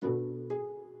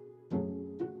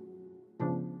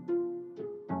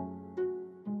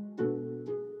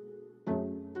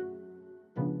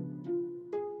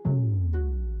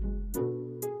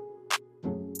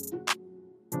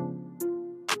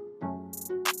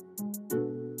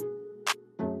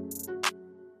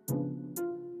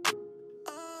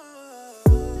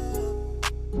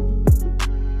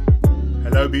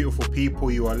Hello, beautiful people.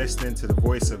 You are listening to the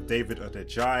voice of David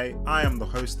Adejai. I am the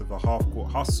host of the Half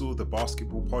Court Hustle, the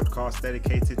basketball podcast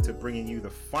dedicated to bringing you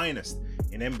the finest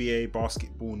in NBA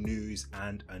basketball news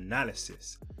and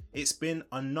analysis. It's been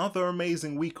another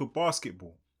amazing week of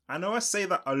basketball. I know I say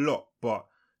that a lot, but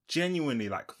genuinely,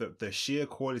 like the sheer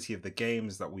quality of the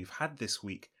games that we've had this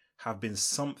week have been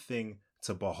something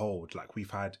to behold. Like,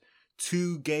 we've had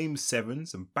 2 Game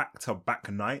 7s and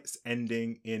back-to-back nights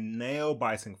ending in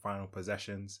nail-biting final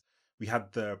possessions. We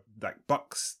had the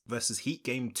Bucks versus Heat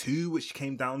Game 2, which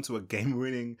came down to a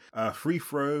game-winning free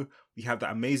throw. We had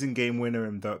that amazing game winner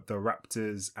in the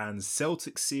Raptors and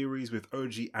Celtics series with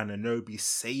OG Anunoby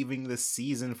saving the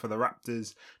season for the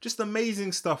Raptors. Just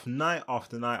amazing stuff night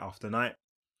after night after night.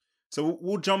 So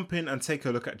we'll jump in and take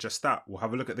a look at just that. We'll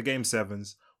have a look at the Game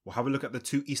 7s. We'll have a look at the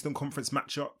 2 Eastern Conference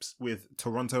matchups with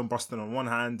Toronto and Boston on one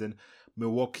hand and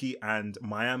Milwaukee and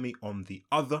Miami on the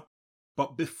other.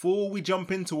 But before we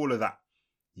jump into all of that,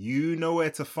 you know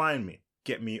where to find me.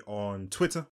 Get me on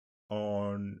Twitter,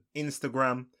 on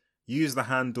Instagram. Use the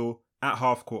handle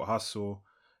 @HalfCourtHustle.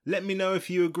 Let me know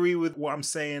if you agree with what I'm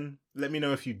saying. Let me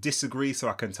know if you disagree so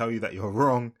I can tell you that you're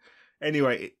wrong.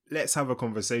 Anyway, let's have a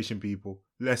conversation, people.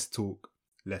 Let's talk.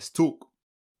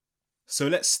 So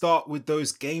let's start with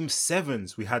those Game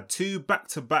 7s. We had 2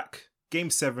 back-to-back Game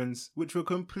 7s, which were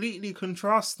completely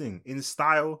contrasting in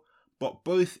style, but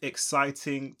both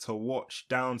exciting to watch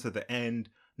down to the end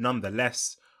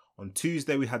nonetheless. On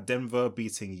Tuesday, we had Denver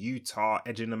beating Utah,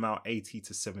 edging them out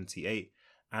 80-78.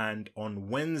 And on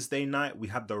Wednesday night, we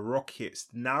had the Rockets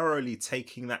narrowly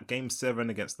taking that Game 7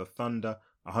 against the Thunder,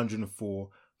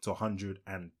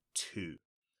 104-102.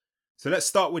 So let's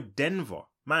start with Denver.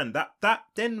 Man, that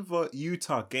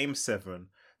Denver-Utah Game 7,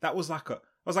 that was like a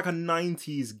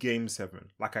 90s Game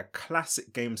 7, like a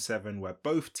classic Game 7 where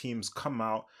both teams come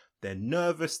out, they're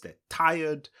nervous, they're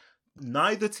tired,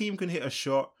 neither team can hit a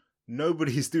shot,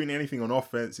 nobody's doing anything on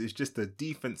offense, it's just a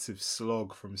defensive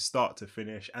slog from start to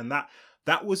finish. And that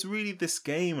was really this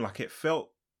game. Like, it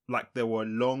felt like there were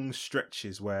long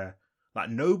stretches where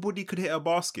like nobody could hit a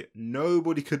basket,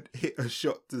 nobody could hit a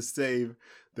shot to save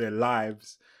their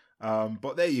lives.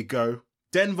 But there you go.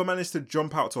 Denver managed to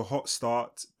jump out to a hot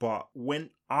start, but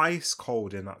went ice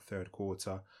cold in that third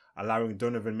quarter, allowing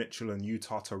Donovan Mitchell and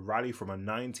Utah to rally from a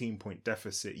 19-point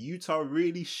deficit. Utah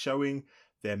really showing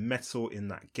their mettle in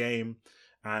that game,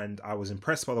 and I was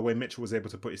impressed by the way Mitchell was able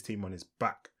to put his team on his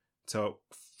back to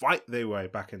fight their way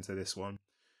back into this one.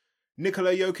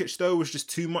 Nikola Jokic, though, was just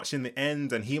too much in the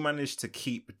end, and he managed to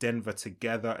keep Denver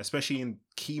together, especially in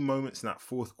key moments in that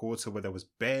fourth quarter where there was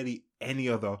barely any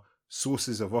other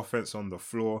sources of offense on the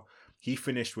floor. He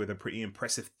finished with a pretty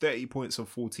impressive 30 points and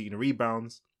 14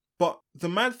 rebounds. But the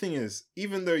mad thing is,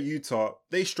 even though Utah,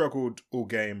 they struggled all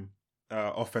game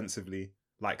offensively,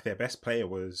 like their best player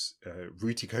was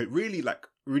Rudy Gobert. Really, like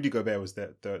Rudy Gobert was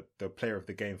the player of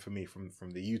the game for me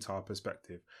from the Utah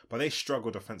perspective. But they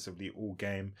struggled offensively all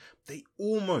game. They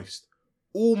almost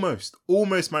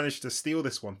managed to steal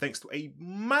this one thanks to a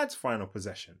mad final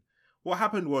possession. What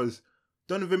happened was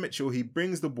Donovan Mitchell, he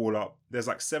brings the ball up. There's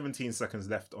like 17 seconds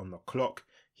left on the clock.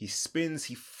 He spins,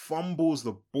 he fumbles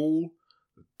the ball,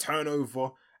 the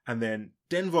turnover, and then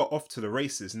Denver off to the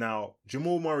races. Now,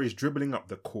 Jamal Murray's dribbling up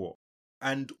the court,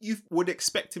 and you would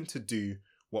expect him to do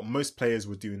what most players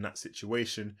would do in that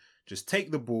situation. Just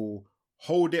take the ball,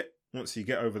 hold it once you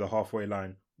get over the halfway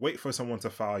line, wait for someone to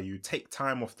foul you, take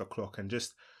time off the clock, and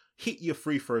just hit your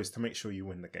free throws to make sure you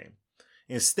win the game.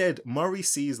 Instead, Murray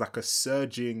sees like a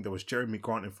surging, there was Jeremy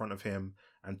Grant in front of him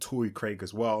and Torrey Craig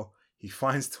as well. He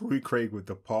finds Torrey Craig with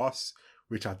the pass,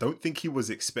 which I don't think he was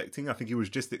expecting. I think he was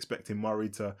just expecting Murray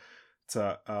to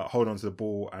hold on to the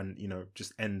ball and,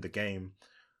 just end the game.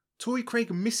 Torrey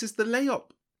Craig misses the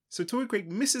layup. So Torrey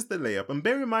Craig misses the layup. And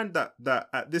bear in mind that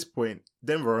at this point,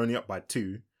 Denver are only up by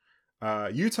 2.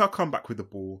 Utah come back with the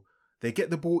ball. They get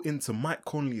the ball into Mike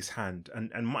Conley's hand,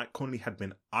 and Mike Conley had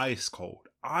been ice cold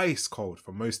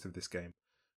for most of this game.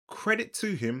 Credit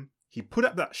to him, he put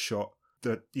up that shot.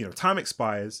 Time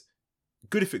expires.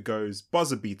 Good if it goes.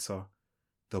 Buzzer beater.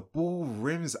 The ball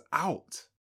rims out.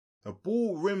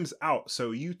 So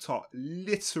Utah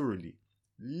literally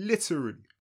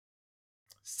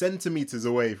centimeters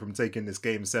away from taking this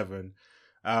Game 7.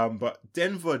 But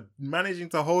Denver managing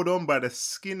to hold on by the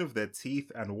skin of their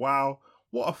teeth, and wow,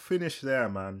 what a finish there,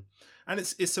 man. And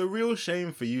it's a real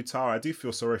shame for Utah. I do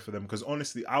feel sorry for them because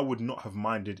honestly, I would not have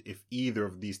minded if either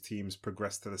of these teams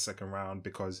progressed to the second round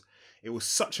because it was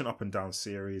such an up and down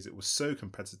series. It was so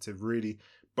competitive, really.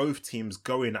 Both teams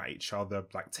going at each other,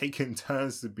 like taking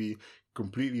turns to be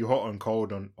completely hot and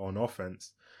cold on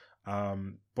offense.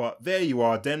 But there you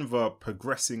are, Denver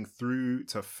progressing through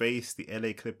to face the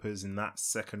LA Clippers in that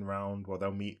second round, where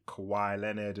they'll meet Kawhi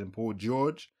Leonard and Paul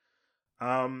George.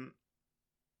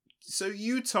 So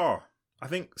Utah, I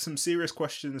think some serious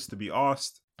questions to be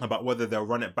asked about whether they'll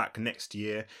run it back next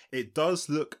year. It does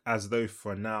look as though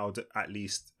for now, at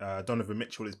least, Donovan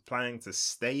Mitchell is planning to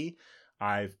stay.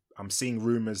 I'm seeing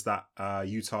rumors that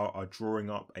Utah are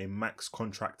drawing up a max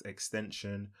contract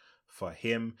extension for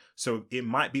him. So it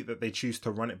might be that they choose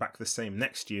to run it back the same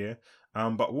next year.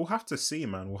 But we'll have to see,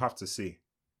 man. We'll have to see.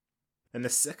 And the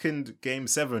second Game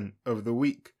 7 of the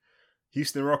week,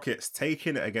 Houston Rockets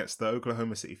taking it against the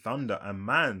Oklahoma City Thunder. And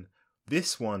man,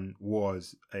 this one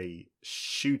was a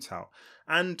shootout.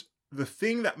 And the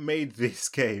thing that made this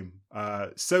game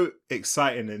so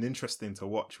exciting and interesting to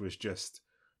watch was just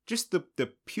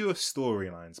the pure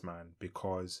storylines, man.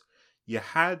 Because you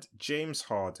had James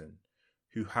Harden,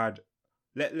 who had,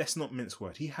 let's not mince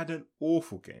words, he had an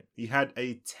awful game. He had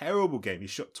a terrible game. He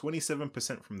shot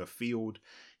 27% from the field.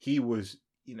 He was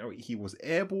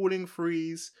airballing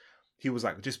threes. He was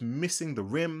like just missing the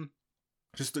rim.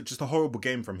 Just a horrible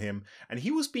game from him. And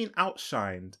he was being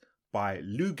outshined by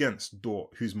Luguentz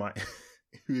Dort, who's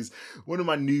one of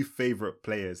my new favorite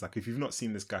players. Like, if you've not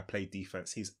seen this guy play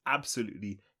defense, he's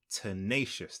absolutely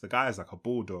tenacious. The guy is like a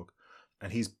bulldog.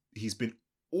 And he's been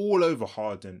all over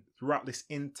Harden throughout this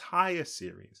entire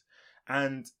series.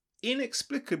 And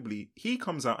inexplicably, he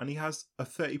comes out and he has a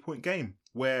 30-point game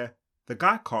where the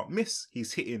guy can't miss.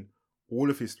 He's hitting all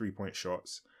of his 3-point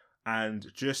shots and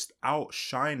just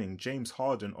outshining James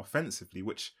Harden offensively,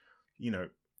 which,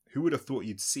 who would have thought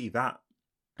you'd see that?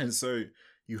 And so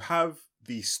you have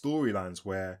these storylines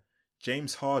where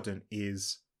James Harden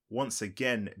is once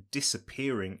again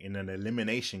disappearing in an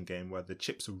elimination game where the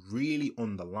chips are really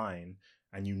on the line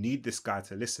and you need this guy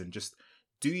to listen. Just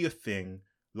do your thing,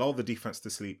 lull the defense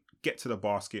to sleep, get to the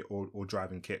basket or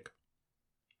drive and kick.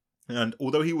 And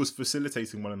although he was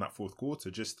facilitating well in that fourth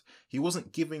quarter, he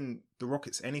wasn't giving the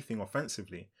Rockets anything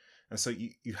offensively. And so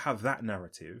you have that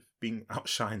narrative being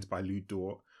outshined by Lu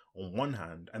Dort on one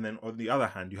hand. And then on the other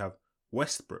hand, you have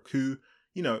Westbrook, who,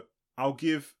 I'll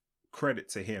give credit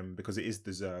to him because it is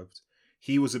deserved.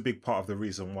 He was a big part of the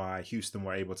reason why Houston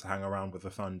were able to hang around with the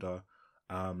Thunder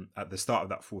at the start of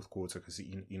that fourth quarter, because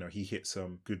he hit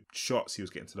some good shots. He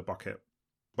was getting to the bucket.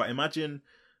 But imagine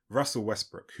Russell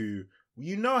Westbrook, who,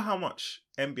 how much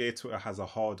NBA Twitter has a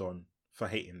hard on for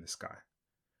hating this guy.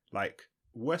 Like,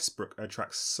 Westbrook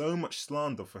attracts so much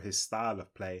slander for his style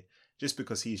of play just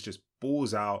because he's just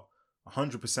balls out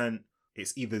 100%.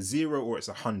 It's either 0 or it's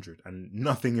 100 and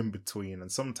nothing in between.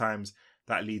 And sometimes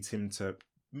that leads him to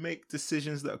make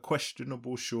decisions that are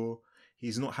questionable, sure.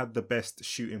 He's not had the best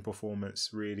shooting performance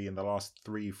really in the last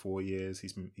 3-4 years.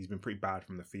 He's been pretty bad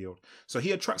from the field. So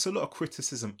he attracts a lot of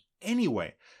criticism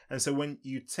anyway. And so when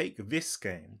you take this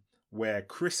game where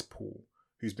Chris Paul,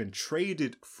 who's been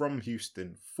traded from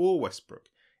Houston for Westbrook,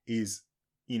 is,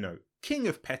 king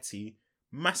of petty,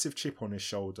 massive chip on his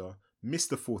shoulder, missed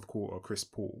the fourth quarter, Chris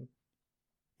Paul.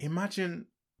 Imagine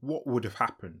what would have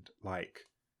happened, like,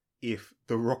 if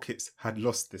the Rockets had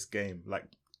lost this game. Like,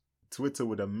 Twitter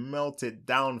would have melted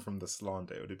down from the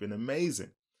slander. It would have been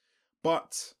amazing.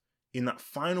 But in that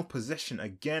final possession,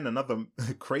 again, another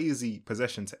crazy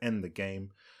possession to end the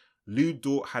game, Lu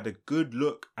Dort had a good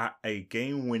look at a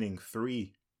game-winning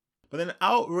 3. But then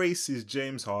outraces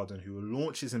James Harden, who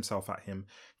launches himself at him,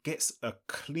 gets a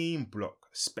clean block,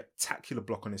 spectacular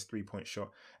block on his 3-point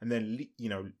shot. And then,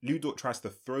 Lu Dort tries to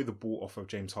throw the ball off of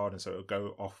James Harden so it'll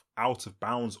go off out of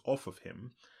bounds off of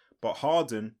him. But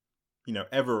Harden,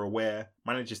 ever aware,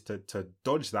 manages to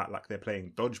dodge that like they're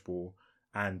playing dodgeball.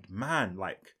 And man,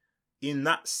 like, in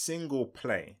that single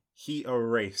play, he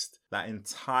erased that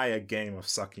entire game of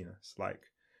suckiness. Like,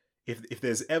 if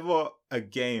there's ever a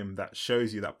game that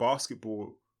shows you that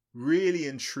basketball really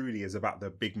and truly is about the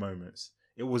big moments,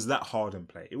 it was that Harden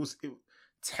play. It was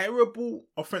terrible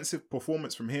offensive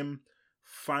performance from him.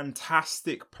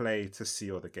 Fantastic play to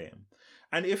seal the game.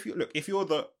 And if you're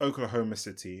the Oklahoma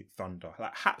City Thunder,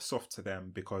 like, hats off to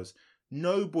them, because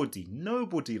nobody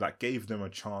like gave them a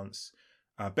chance.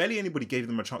 Barely anybody gave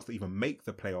them a chance to even make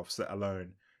the playoffs, let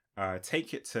alone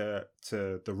take it to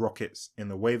the Rockets in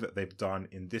the way that they've done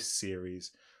in this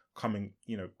series, coming,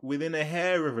 within a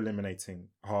hair of eliminating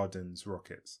Harden's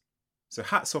Rockets. So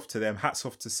hats off to them, hats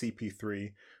off to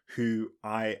CP3, who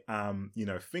I am,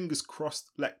 fingers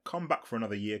crossed, come back for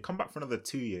another year, come back for another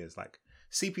 2 years. Like,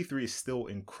 CP3 is still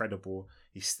incredible.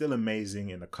 He's still amazing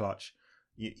in the clutch.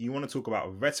 You want to talk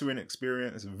about veteran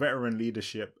experience, veteran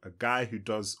leadership, a guy who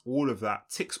does all of that,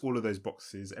 ticks all of those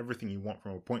boxes, everything you want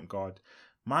from a point guard.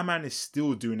 My man is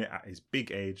still doing it at his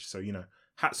big age. So,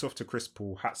 hats off to Chris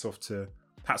Paul, hats off to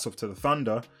the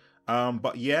Thunder.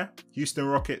 But yeah, Houston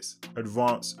Rockets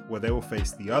advance where they will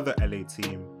face the other LA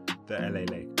team, the LA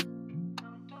Lakers.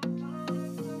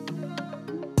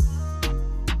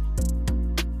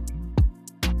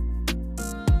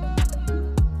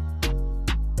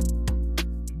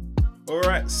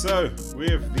 Alright, so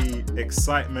with the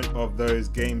excitement of those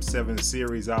Game 7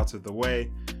 series out of the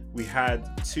way, we had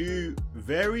two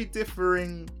very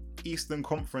differing Eastern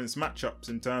Conference matchups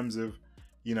in terms of,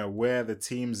 where the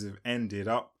teams have ended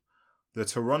up. The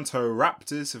Toronto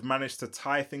Raptors have managed to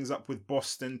tie things up with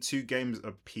Boston 2 games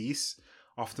apiece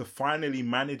after finally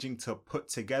managing to put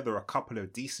together a couple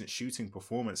of decent shooting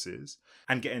performances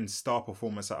and getting star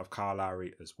performance out of Kyle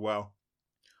Lowry as well.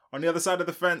 On the other side of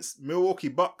the fence, Milwaukee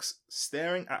Bucks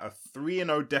staring at a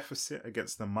 3-0 deficit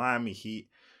against the Miami Heat.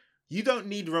 You don't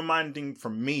need reminding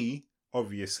from me,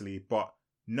 obviously, but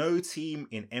no team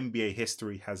in NBA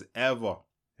history has ever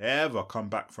come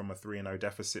back from a 3-0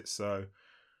 deficit. So,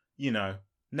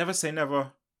 never say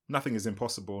never. Nothing is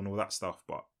impossible and all that stuff.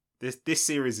 But this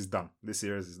series is done.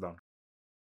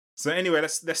 So anyway,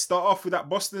 let's start off with that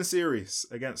Boston series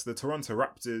against the Toronto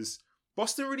Raptors.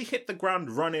 Boston really hit the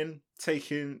ground running,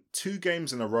 taking 2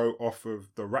 games in a row off of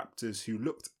the Raptors, who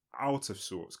looked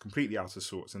completely out of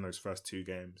sorts in those first 2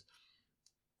 games.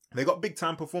 They got big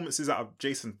time performances out of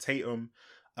Jason Tatum.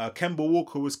 Kemba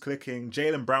Walker was clicking.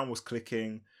 Jaylen Brown was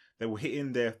clicking. They were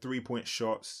hitting their 3-point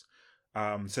shots.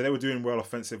 So they were doing well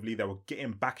offensively. They were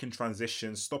getting back in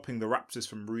transition, stopping the Raptors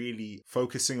from really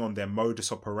focusing on their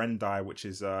modus operandi, which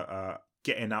is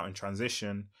getting out in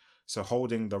transition. So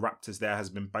holding the Raptors there has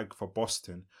been big for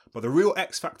Boston. But the real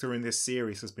X factor in this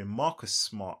series has been Marcus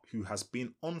Smart, who has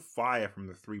been on fire from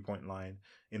the 3-point line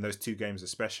in those 2 games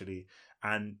especially,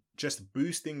 and just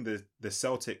boosting the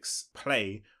Celtics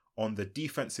play on the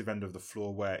defensive end of the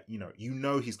floor where,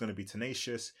 he's going to be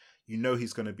tenacious,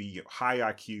 he's going to be high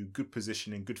IQ, good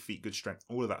positioning, good feet, good strength,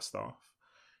 all of that stuff.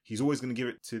 He's always going to give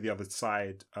it to the other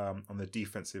side on the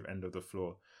defensive end of the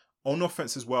floor. On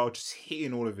offense as well, just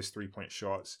hitting all of his 3-point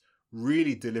shots,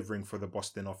 really delivering for the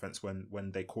Boston offense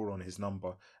when they call on his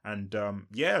number. And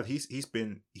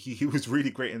he was really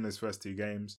great in those first 2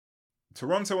 games.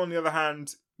 Toronto, on the other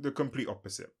hand, the complete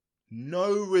opposite.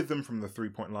 No rhythm from the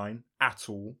 3-point line at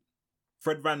all.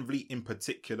 Fred VanVleet in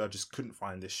particular just couldn't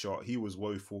find this shot. He was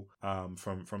woeful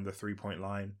from the 3-point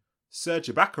line. Serge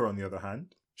Ibaka, on the other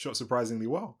hand, shot surprisingly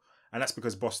well. And that's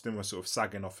because Boston was sort of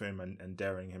sagging off him and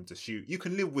daring him to shoot. You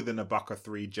can live with an Ibaka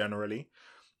 3 generally.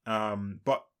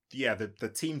 But yeah, the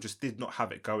team just did not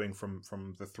have it going from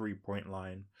the 3-point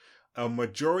line. A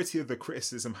majority of the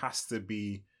criticism has to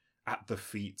be at the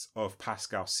feet of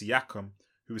Pascal Siakam,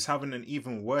 who was having an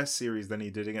even worse series than he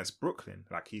did against Brooklyn.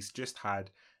 Like, he's just had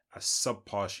a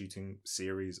subpar shooting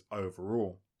series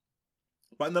overall.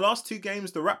 But in the last 2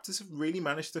 games, the Raptors have really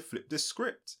managed to flip this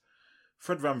script.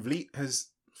 Fred VanVleet has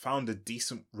found a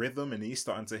decent rhythm and he's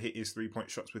starting to hit his 3-point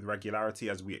shots with regularity,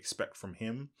 as we expect from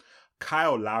him.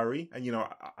 Kyle Lowry, and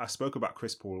I spoke about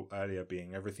Chris Paul earlier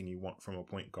being everything you want from a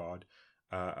point guard.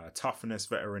 Toughness,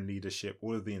 veteran leadership,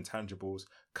 all of the intangibles.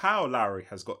 Kyle Lowry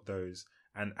has got those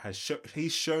and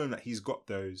he's shown that he's got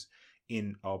those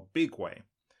in a big way.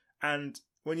 And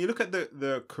when you look at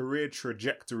the career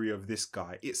trajectory of this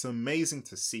guy, it's amazing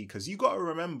to see, because you got to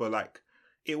remember, like,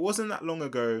 it wasn't that long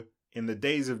ago in the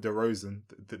days of DeRozan,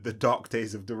 the dark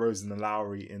days of DeRozan and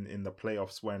Lowry in the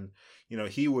playoffs, when,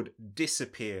 he would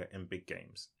disappear in big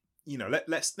games.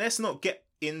 Let's not get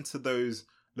into those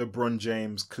LeBron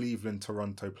James, Cleveland,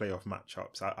 Toronto playoff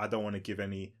matchups. I don't want to give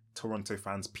any Toronto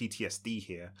fans PTSD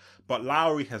here, but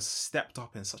Lowry has stepped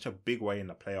up in such a big way in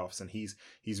the playoffs, and he's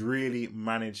really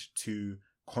managed to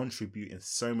contribute in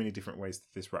so many different ways to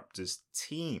this Raptors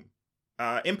team.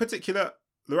 In particular,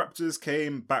 the Raptors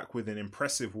came back with an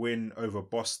impressive win over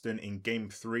Boston in Game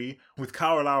 3 with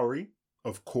Kyle Lowry,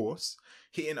 of course,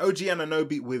 hitting OG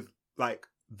Anunoby with like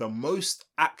the most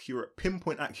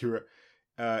pinpoint accurate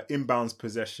inbounds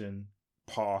possession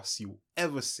pass you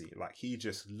ever see. Like, he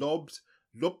just lobbed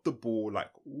the ball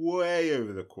like way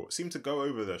over the court, seemed to go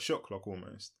over the shot clock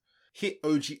almost. Hit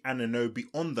OG Anunoby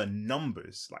on the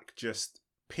numbers, like just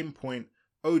pinpoint.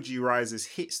 OG rises,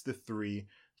 hits the 3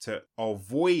 to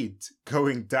avoid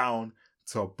going down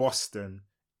to Boston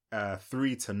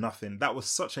 3-0. That was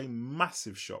such a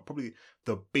massive shot, probably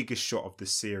the biggest shot of the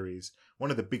series,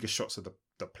 one of the biggest shots of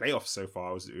the playoffs so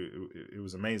far. It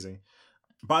was amazing.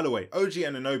 By the way, OG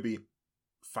Anunoby,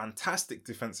 fantastic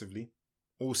defensively,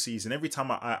 all season. Every time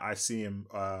I see him,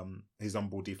 his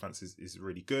on-ball defense is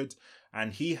really good.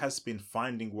 And he has been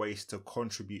finding ways to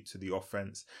contribute to the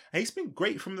offense. And he's been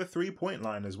great from the 3-point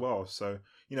line as well. So,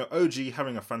 OG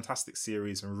having a fantastic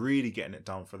series and really getting it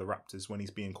done for the Raptors when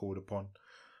he's being called upon.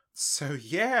 So,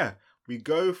 yeah, we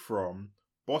go from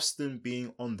Boston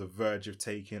being on the verge of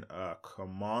taking a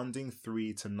commanding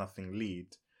 3-0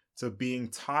 lead to being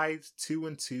tied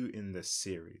 2-2 in this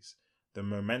series. The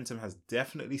momentum has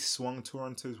definitely swung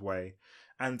Toronto's way,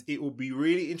 and it will be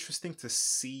really interesting to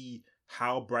see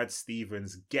how Brad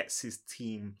Stevens gets his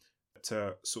team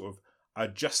to sort of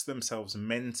adjust themselves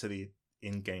mentally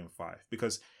in Game 5.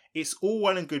 Because it's all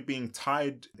well and good being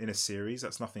tied in a series,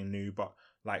 that's nothing new, but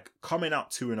like coming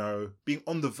out 2-0, being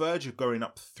on the verge of going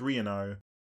up 3-0,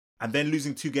 and then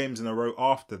losing 2 games in a row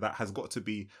after that that's got to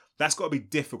be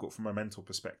difficult from a mental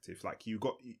perspective. Like you've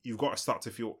got to start to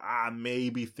feel,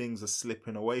 maybe things are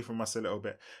slipping away from us a little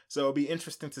bit. So it'll be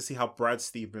interesting to see how Brad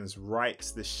Stevens rights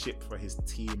the ship for his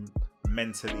team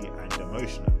mentally and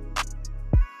emotionally.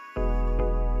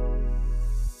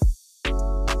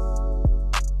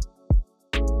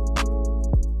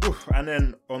 And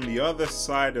then on the other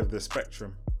side of the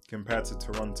spectrum, compared to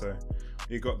Toronto,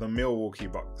 you got the Milwaukee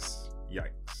Bucks.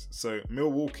 Yikes. So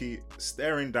Milwaukee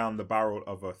staring down the barrel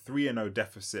of a 3-0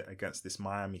 deficit against this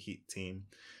Miami Heat team.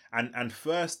 And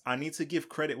first, I need to give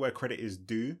credit where credit is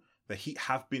due. The Heat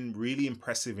have been really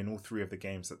impressive in all 3 of the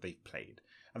games that they've played.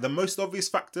 And the most obvious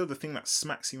factor, the thing that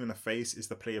smacks you in the face, is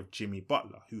the play of Jimmy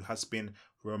Butler, who has been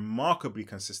remarkably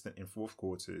consistent in fourth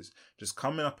quarters, just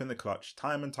coming up in the clutch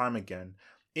time and time again.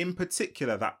 In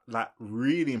particular, that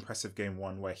really impressive game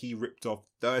 1 where he ripped off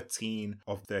 13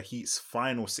 of the Heat's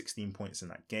final 16 points in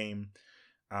that game.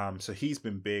 So he's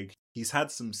been big. He's had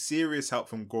some serious help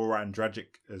from Goran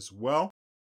Dragic as well.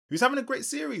 He's having a great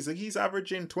series. Like he's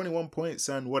averaging 21 points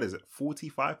and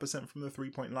 45% from the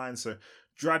 3-point line. So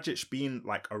Dragic being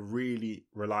like a really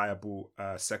reliable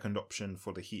second option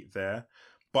for the Heat there.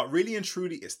 But really and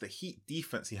truly, it's the Heat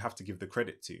defense you have to give the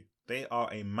credit to. They are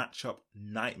a matchup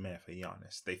nightmare for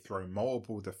Giannis. They throw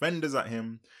multiple defenders at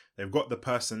him. They've got the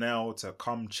personnel to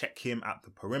come check him at the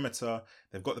perimeter.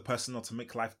 They've got the personnel to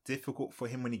make life difficult for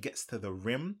him when he gets to the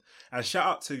rim. And shout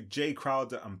out to Jay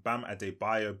Crowder and Bam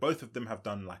Adebayo. Both of them have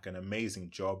done like an amazing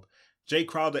job. Jay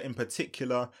Crowder in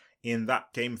particular, in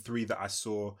that game 3 that I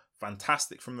saw,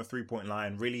 fantastic from the 3-point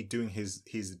line, really doing his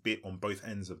bit on both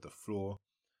ends of the floor.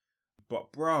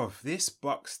 But bro, this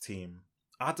Bucks team,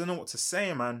 I don't know what to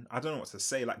say, man. I don't know what to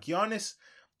say. Like Giannis,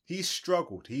 he's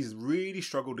struggled. He's really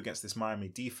struggled against this Miami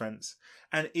defense.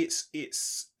 And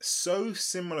it's so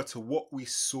similar to what we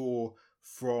saw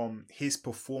from his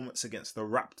performance against the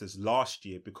Raptors last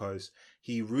year, because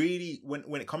he really,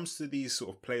 when it comes to these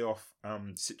sort of playoff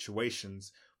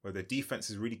situations where the defense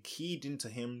is really keyed into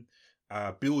him,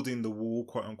 building the wall,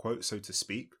 quote unquote, so to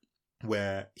speak,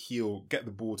 where he'll get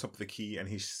the ball top of the key and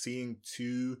he's seeing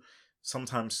 2,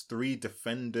 sometimes 3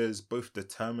 defenders, both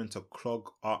determined to clog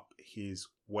up his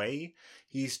way.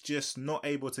 He's just not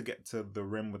able to get to the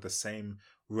rim with the same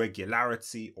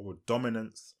regularity or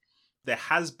dominance. There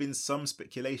has been some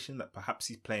speculation that perhaps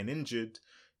he's playing injured.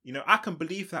 I can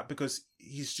believe that because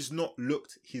he's just not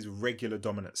looked his regular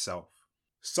dominant self.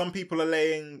 Some people are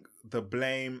laying the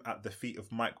blame at the feet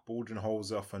of Mike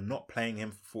Budenholzer for not playing him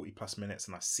for 40 plus minutes.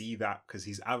 And I see that because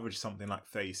he's averaged something like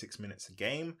 36 minutes a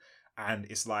game. And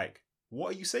it's like,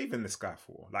 what are you saving this guy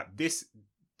for? Like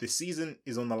the season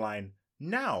is on the line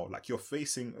now. Like you're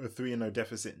facing a 3-0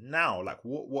 deficit now. Like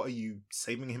what are you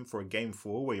saving him for a game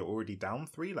 4 where you're already down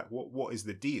 3? Like what is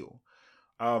the deal?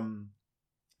 And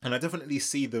I definitely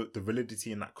see the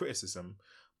validity in that criticism,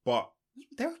 but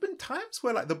there have been times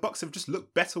where like the Bucks have just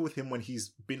looked better with him when he's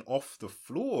been off the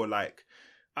floor. Like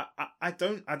I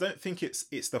don't think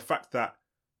it's the fact that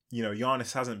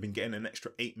Giannis hasn't been getting an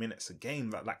extra 8 minutes a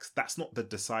game. That's not the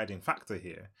deciding factor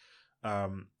here.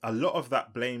 A lot of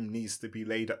that blame needs to be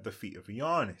laid at the feet of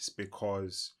Giannis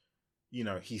because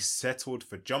he settled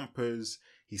for jumpers.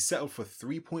 He settled for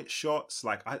 3-point shots.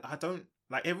 Like I don't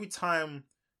like every time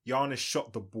Giannis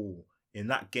shot the ball in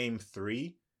that game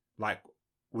 3, like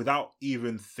without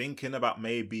even thinking about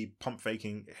maybe pump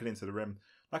faking, hitting to the rim,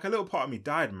 like a little part of me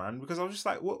died, man, because I was just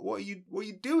like, what are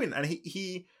you doing? And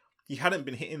he hadn't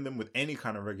been hitting them with any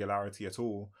kind of regularity at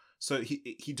all. So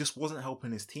he just wasn't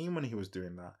helping his team when he was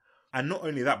doing that. And not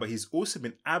only that, but he's also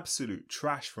been absolute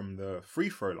trash from the free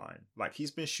throw line. Like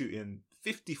he's been shooting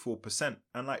 54%.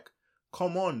 And like,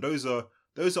 come on, those are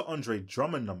Andre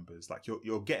Drummond numbers. Like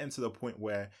you're getting to the point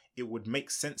where it would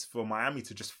make sense for Miami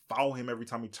to just foul him every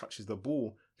time he touches the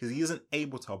ball because he isn't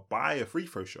able to buy a free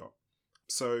throw shot.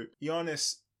 So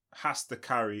Giannis, has to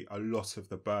carry a lot of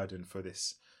the burden for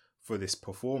this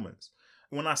performance.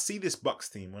 When I see this Bucks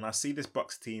team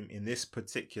in this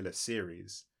particular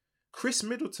series, Chris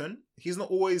Middleton, he's not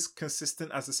always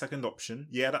consistent as a second option.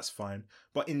 Yeah, that's fine.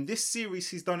 But in this series,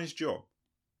 he's done his job.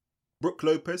 Brook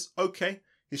Lopez, okay,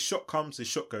 his shot comes, his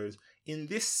shot goes. In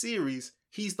this series,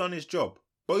 he's done his job.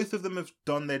 Both of them have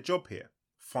done their job here.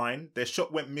 Fine. Their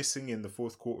shot went missing in the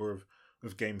fourth quarter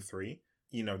of game 3.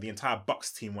 You know, the entire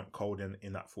Bucks team went cold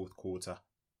in that fourth quarter.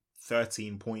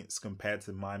 13 points compared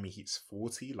to Miami Heat's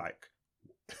 40. Like,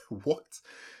 what?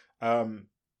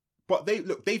 But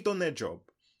they've done their job.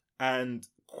 And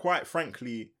quite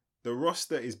frankly, the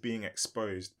roster is being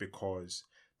exposed because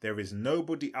there is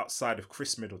nobody outside of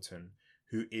Chris Middleton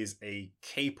who is a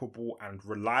capable and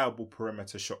reliable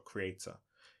perimeter shot creator.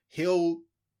 Hill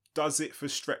does it for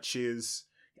stretches.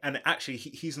 And actually,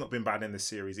 he's not been bad in this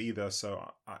series either.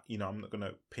 So, I'm not going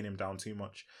to pin him down too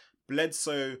much.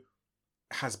 Bledsoe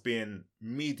has been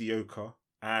mediocre.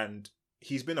 And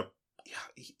he's been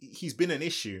an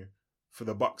issue for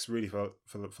the Bucks really for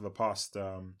the past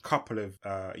couple of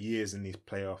years in these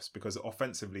playoffs, because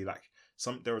offensively, like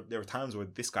there are times where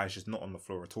this guy's just not on the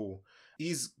floor at all.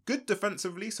 He's good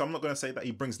defensively, so I'm not going to say that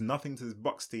he brings nothing to this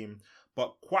Bucks team,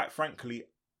 but quite frankly,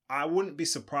 I wouldn't be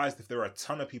surprised if there are a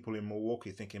ton of people in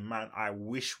Milwaukee thinking, man, I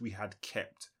wish we had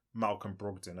kept Malcolm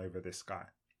Brogdon over this guy.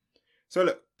 So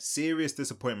look, serious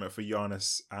disappointment for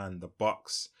Giannis and the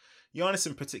Bucks. Giannis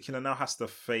in particular now has to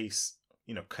face,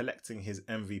 collecting his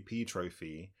MVP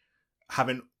trophy,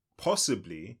 having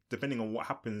possibly, depending on what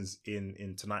happens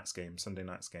in tonight's game, Sunday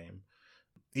night's game,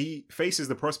 he faces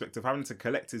the prospect of having to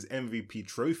collect his MVP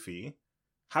trophy,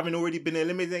 having already been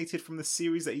eliminated from the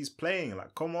series that he's playing.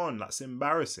 Like, come on, that's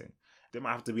embarrassing. There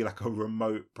might have to be like a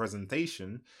remote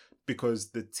presentation,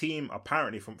 because the team,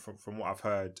 apparently from what I've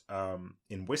heard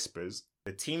in whispers,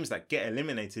 the teams that get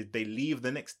eliminated, they leave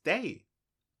the next day.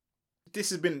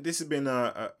 This has been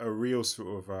a real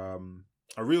sort of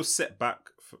a real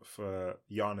setback for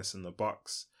Giannis and the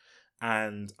Bucks,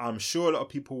 and I'm sure a lot of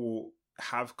people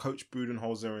have Coach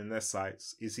Budenholzer in their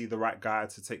sights. Is he the right guy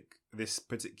to take this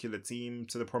particular team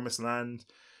to the promised land?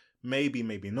 Maybe,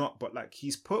 maybe not. But like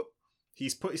he's put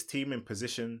his team in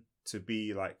position to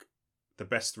be like the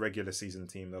best regular season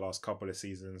team the last couple of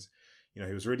seasons.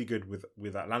 He was really good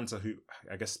with Atlanta, who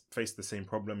I guess faced the same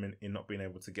problem in not being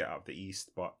able to get out of the East.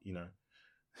 But,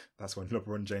 that's when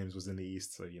LeBron James was in the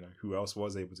East. So, who else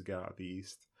was able to get out of the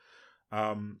East?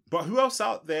 But who else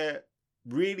out there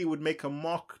really would make a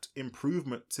marked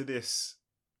improvement to this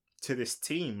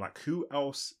team? Like, who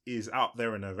else is out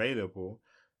there and available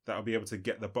that will be able to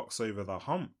get the Bucks over the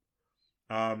hump?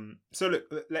 So look,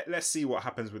 let's see what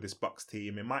happens with this Bucks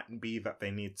team. It might be that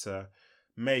they need to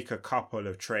make a couple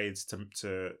of trades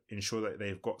to ensure that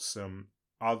they've got some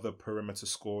other perimeter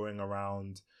scoring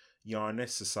around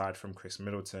Giannis aside from Chris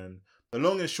Middleton. The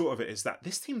long and short of it is that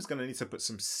this team's going to need to put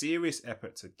some serious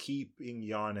effort to keeping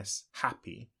Giannis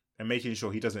happy and making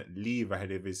sure he doesn't leave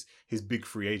ahead of his big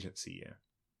free agency year.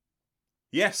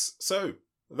 Yes, so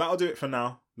that'll do it for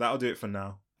now.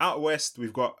 Out west,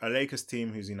 we've got a Lakers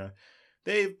team who's,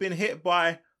 they've been hit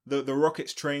by the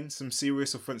Rockets train, some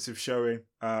serious offensive showing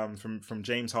from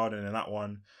James Harden in that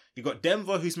one. You got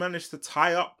Denver, who's managed to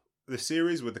tie up the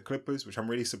series with the Clippers, which I'm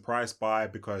really surprised by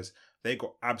because they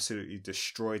got absolutely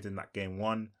destroyed in that game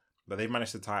 1, but they've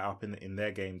managed to tie up in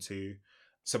their game 2.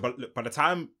 So, but look, by the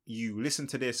time you listen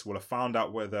to this, we'll have found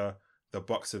out whether the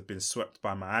Bucks have been swept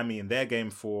by Miami in their game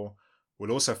 4.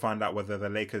 We'll also find out whether the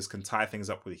Lakers can tie things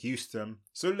up with Houston.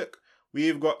 So look,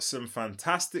 we've got some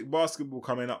fantastic basketball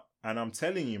coming up. And I'm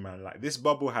telling you, man, like this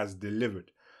bubble has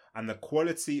delivered. And the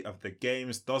quality of the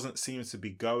games doesn't seem to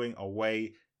be going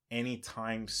away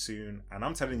anytime soon. And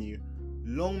I'm telling you,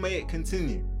 long may it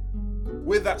continue.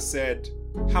 With that said,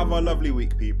 have a lovely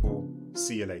week, people.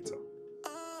 See you later.